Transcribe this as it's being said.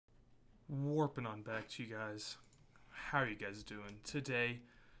Warping on back to you guys. How are you guys doing? Today,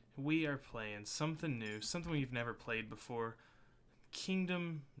 we are playing something new, something we've never played before.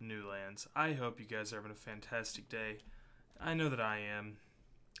 Kingdom New Lands. I hope you guys are having a fantastic day. I know that I am.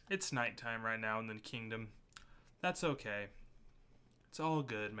 It's nighttime right now in the kingdom. That's okay. It's all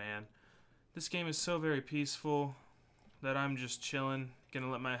good, man. This game is so very peaceful that I'm just chilling.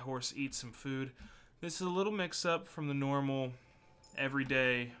 Gonna let my horse eat some food. This is a little mix-up from the normal,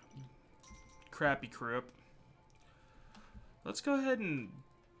 everyday, crappy croup. Let's go ahead and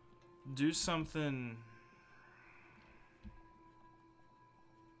do something.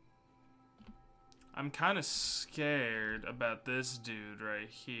 I'm kind of scared about this dude right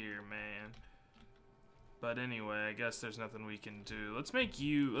here, man. But anyway, I guess there's nothing we can do. Let's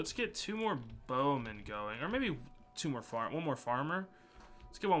get 2 more bowmen going. Or maybe 2 more one more farmer.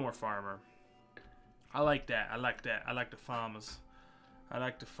 Let's get 1 more farmer. I like that. I like that. I like the farmers. I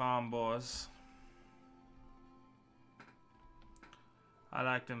like the farm boys. I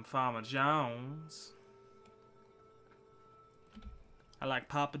like them Farmer Jones. I like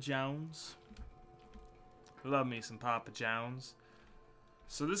Papa Jones. Love me some Papa Jones.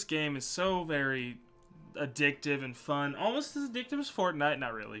 So this game is so very addictive and fun. Almost as addictive as Fortnite.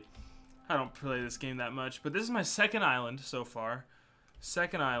 Not really. I don't play this game that much. But this is my second island so far.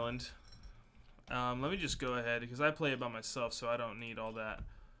 Second island. Let me just go ahead, because I play it by myself, so I don't need all that.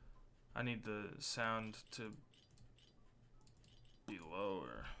 I need the sound to be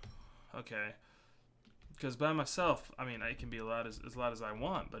lower. Okay. Because by myself, I mean, I can be loud as loud as I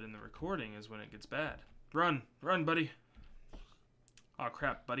want, but in the recording is when it gets bad. Run! Run, buddy! Aw,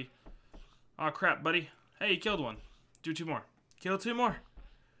 crap, buddy. Aw, crap, buddy. Hey, you killed one. Do 2 more. Kill 2 more.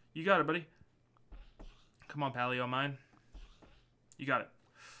 You got it, buddy. Come on, Pally, mine. You got it.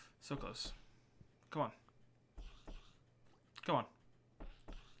 So close. Come on. Come on.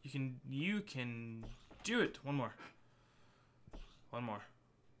 You can do it. 1 more. 1 more.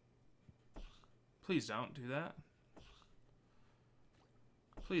 Please don't do that.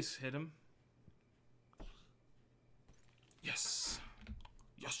 Please hit him. Yes.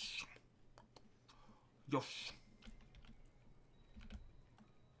 Yes. Yes.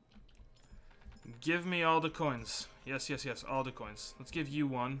 Give me all the coins. Yes, yes, yes. All the coins. Let's give you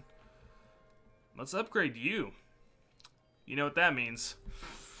 1. Let's upgrade you. You know what that means.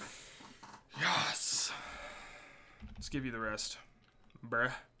 Yes. Let's give you the rest.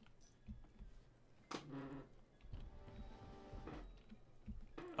 Bruh.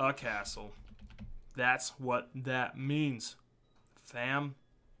 A castle. That's what that means, fam.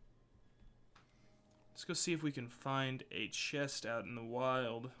 Let's go see if we can find a chest out in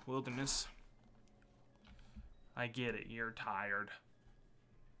the wilderness. I get it, you're tired.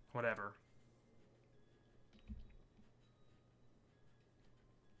 Whatever.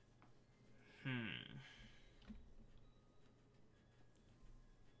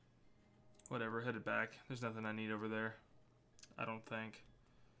 Whatever, headed back. There's nothing I need over there. I don't think.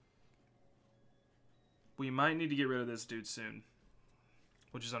 We might need to get rid of this dude soon.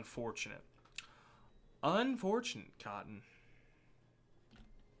 Which is unfortunate. Unfortunate, Cotton.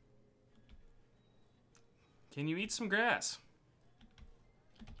 Can you eat some grass?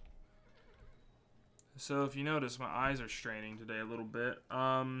 So if you notice, my eyes are straining today a little bit.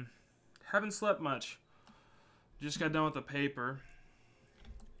 Haven't slept much. Just got done with the paper.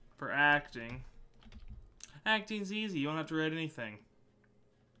 For acting. Acting's easy. You don't have to write anything.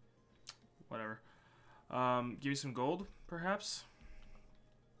 Whatever. Give me some gold, perhaps?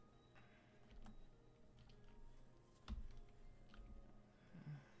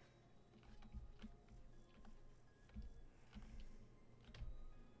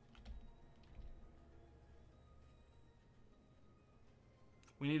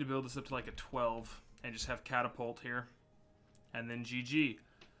 We need to build this up to like a 12 and just have catapult here. And then GG.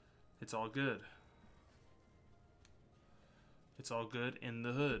 It's all good. It's all good in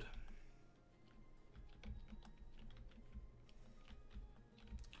the hood.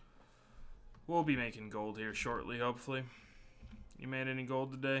 We'll be making gold here shortly, hopefully. You made any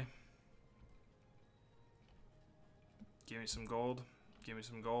gold today? Give me some gold. Give me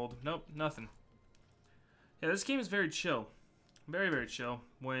some gold. Nope, nothing. Yeah, this game is very chill. Very, very chill.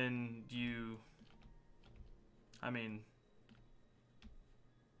 When you... I mean...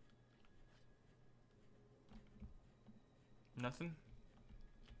 Nothing?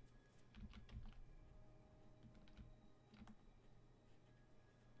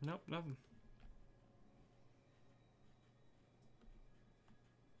 Nope, nothing.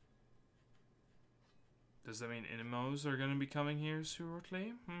 Does that mean enemies are going to be coming here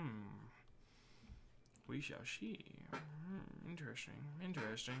shortly? We shall see. Interesting.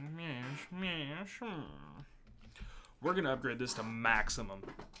 Interesting. Yes. We're going to upgrade this to maximum.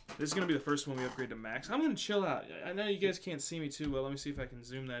 This is going to be the first one we upgrade to max. I'm going to chill out. I know you guys can't see me too well. Let me see if I can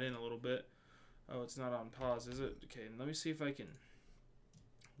zoom that in a little bit. Oh, it's not on pause, is it? Okay, let me see if I can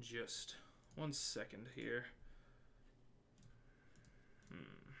just... 1 second here.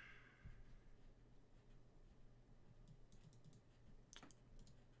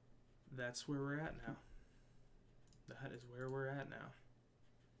 That's where we're at now. That is where we're at now.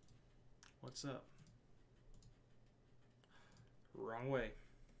 What's up? Wrong way.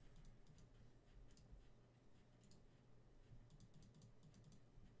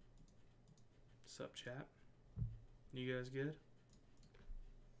 Sup, chat? You guys good?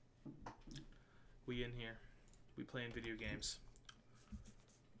 We in here. We playing video games.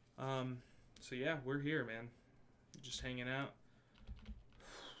 So yeah, we're here, man. Just hanging out.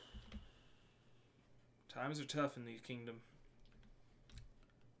 Times are tough in the kingdom.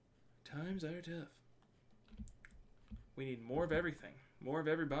 Times are tough. We need more of everything. More of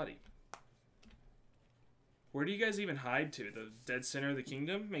everybody. Where do you guys even hide to? The dead center of the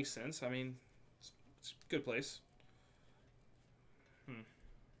kingdom? Makes sense. I mean, it's a good place.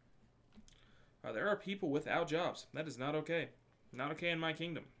 There are people without jobs. That is not okay. Not okay in my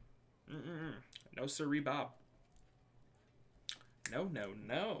kingdom. No sirree, Bob. No, no,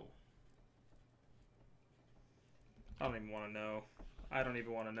 no. I don't even want to know. I don't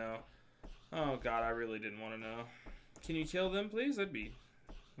even want to know. Oh, God, I really didn't want to know. Can you kill them, please? That'd be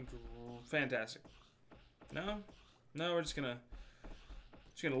fantastic. No? No, we're just gonna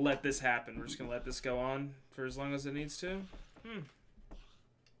let this happen. We're just gonna let this go on for as long as it needs to.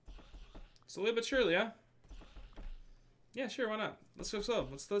 Slowly but surely, huh? Yeah, sure, why not? Let's go slow.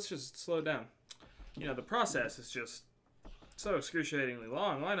 Let's just slow it down. You know, the process is just so excruciatingly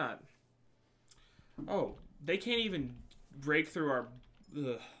long. Why not? Oh, they can't even break through our...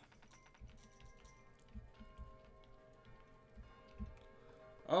 Ugh.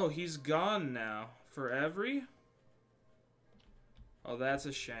 Oh, he's gone now. Forever? Oh, that's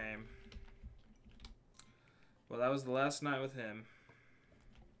a shame. Well, that was the last night with him.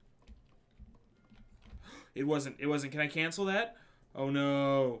 It wasn't. Can I cancel that? Oh,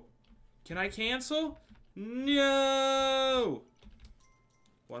 no. Can I cancel? No!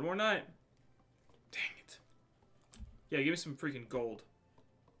 One more night. Dang it. Yeah, give me some freaking gold.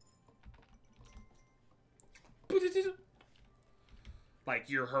 Like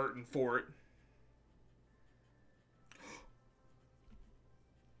you're hurting for it.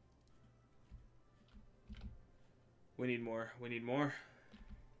 We need more. We need more.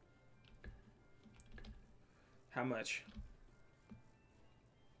 How much?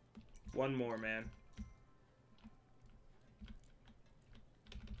 One more, man.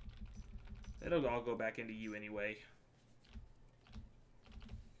 It'll all go back into you anyway.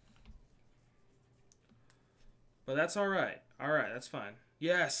 But that's alright. Alright, that's fine.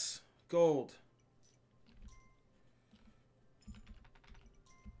 Yes! Gold.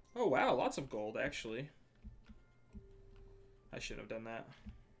 Oh, wow. Lots of gold, actually. I shouldn't have done that.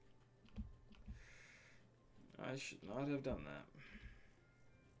 I should not have done that.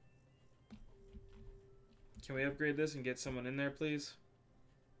 Can we upgrade this and get someone in there, please?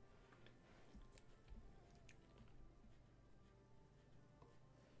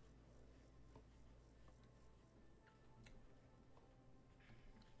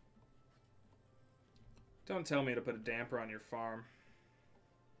 Don't tell me to put a damper on your farm.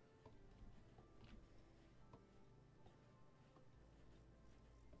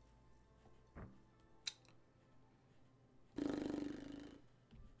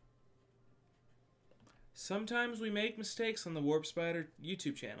 Sometimes we make mistakes on the Warp Spider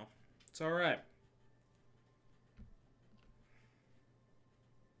YouTube channel. It's alright.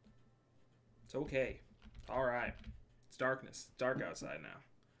 It's okay. Alright. It's darkness. It's dark outside now.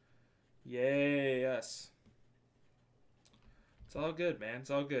 Yay, yes. It's all good, man. It's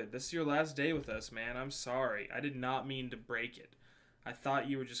all good. This is your last day with us, man. I'm sorry. I did not mean to break it. I thought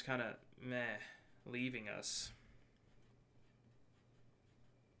you were just kind of, meh, leaving us.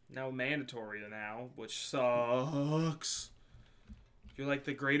 Now mandatory now, which sucks. You're like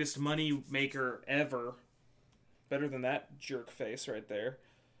the greatest money maker ever. Better than that jerk face right there.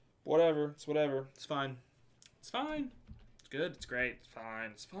 Whatever. It's whatever. It's fine. It's fine. It's good. It's great. It's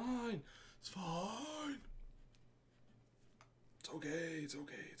fine. It's fine. It's fine. It's okay. It's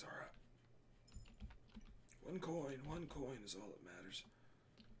okay. It's alright. One coin is all that matters.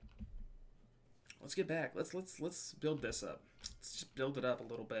 Let's get back. Let's build this up. Let's just build it up a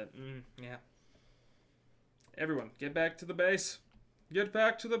little bit. Yeah. Everyone, get back to the base. Get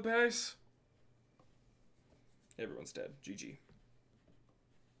back to the base. Everyone's dead. GG.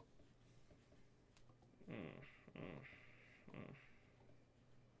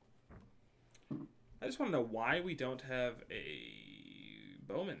 I just want to know why we don't have a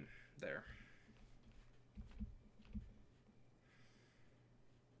bowman there.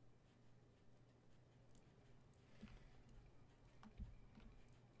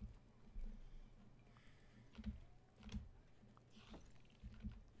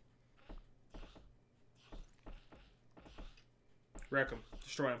 Wreck him.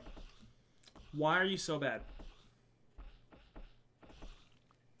 Destroy him. Why are you so bad?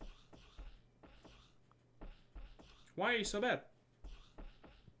 Why are you so bad?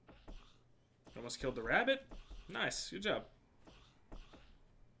 Almost killed the rabbit? Nice. Good job.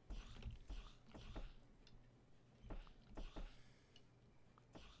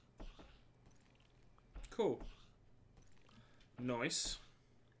 Cool. Nice.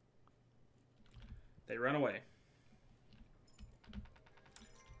 They run away.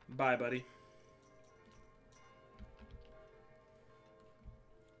 Bye, buddy.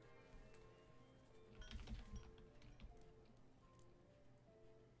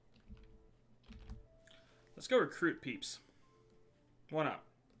 Let's go recruit peeps. Why not?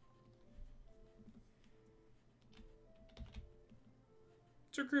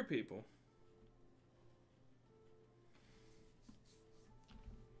 Let's recruit people.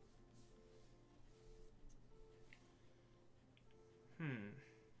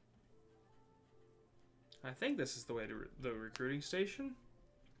 I think this is the way to the recruiting station.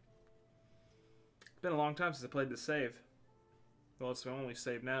 It's been a long time since I played this save. Well, it's my only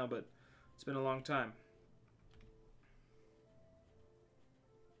save now, but it's been a long time.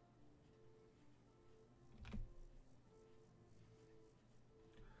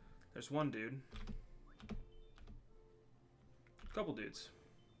 There's one dude. A couple dudes.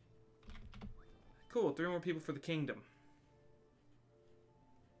 Cool, 3 more people for the kingdom.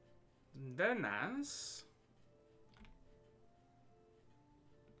 Very nice.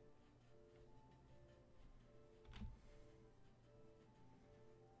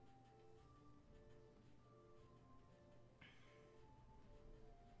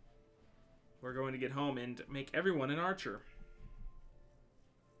 We're going to get home and make everyone an archer.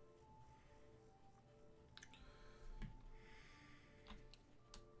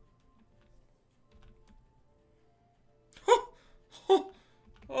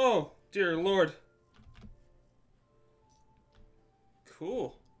 Oh, dear Lord.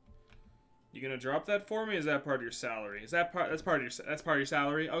 Cool. You gonna drop that for me? Is that part of your salary? Is that part? That's part of your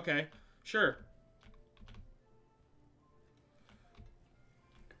salary. Okay, sure.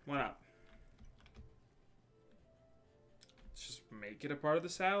 Why not? Let's just make it a part of the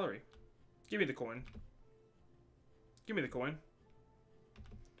salary. Give me the coin. Give me the coin.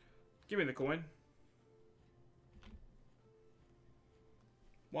 Give me the coin.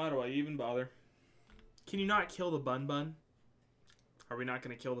 Why do I even bother? Can you not kill the bun bun? Are we not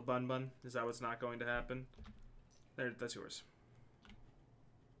going to kill the bun bun? Is that what's not going to happen? There, that's yours.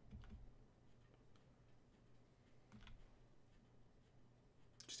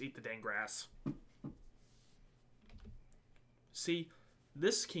 Just eat the dang grass. See,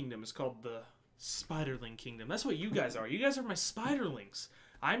 this kingdom is called the Spiderling Kingdom. That's what you guys are. You guys are my spiderlings.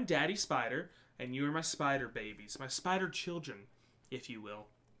 I'm Daddy Spider, and you are my spider babies. My spider children, if you will.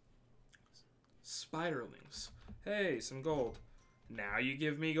 Spiderlings. Hey, some gold. Now you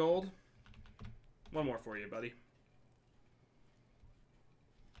give me gold? One more for you, buddy.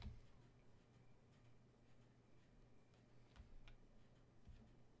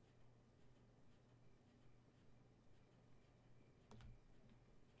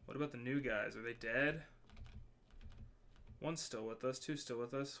 What about the new guys? Are they dead? One's still with us. Two's still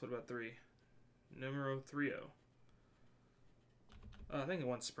with us. What about 3? Numero 3-0. I think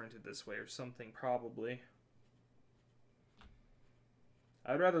one sprinted this way or something, probably.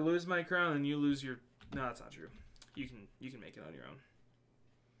 I'd rather lose my crown than you lose your... No, that's not true. You can make it on your own.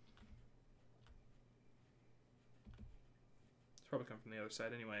 It's probably come from the other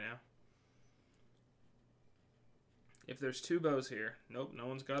side anyway now. If there's 2 bows here... Nope, no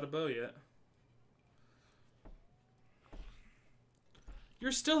one's got a bow yet.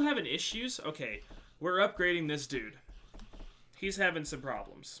 You're still having issues? Okay, we're upgrading this dude. He's having some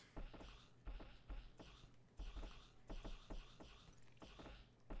problems.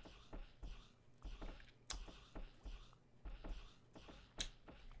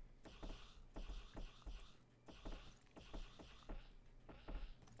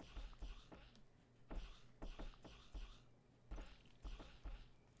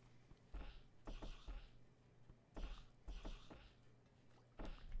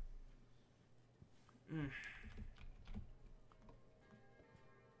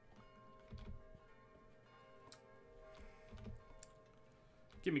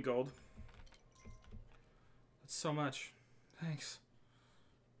 Give me gold. That's so much. Thanks.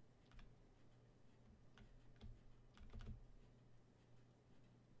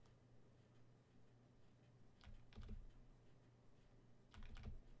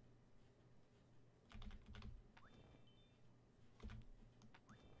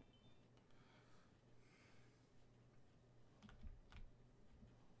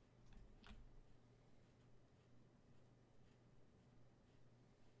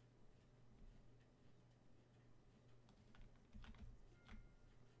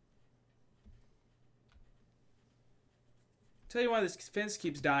 Tell you why this fence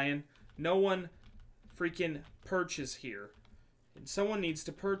keeps dying. No one freaking perches here. And someone needs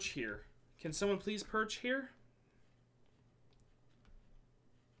to perch here. Can someone please perch here?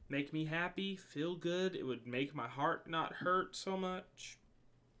 Make me happy, feel good. It would make my heart not hurt so much.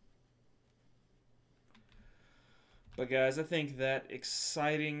 But guys, I think that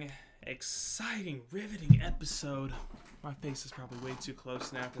exciting, riveting episode. My face is probably way too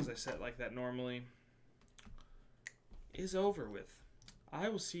close now because I sit like that normally. Is over with. I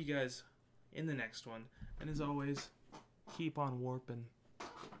will see you guys in the next one. And as always, keep on warping.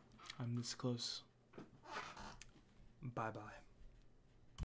 I'm this close. Bye-bye.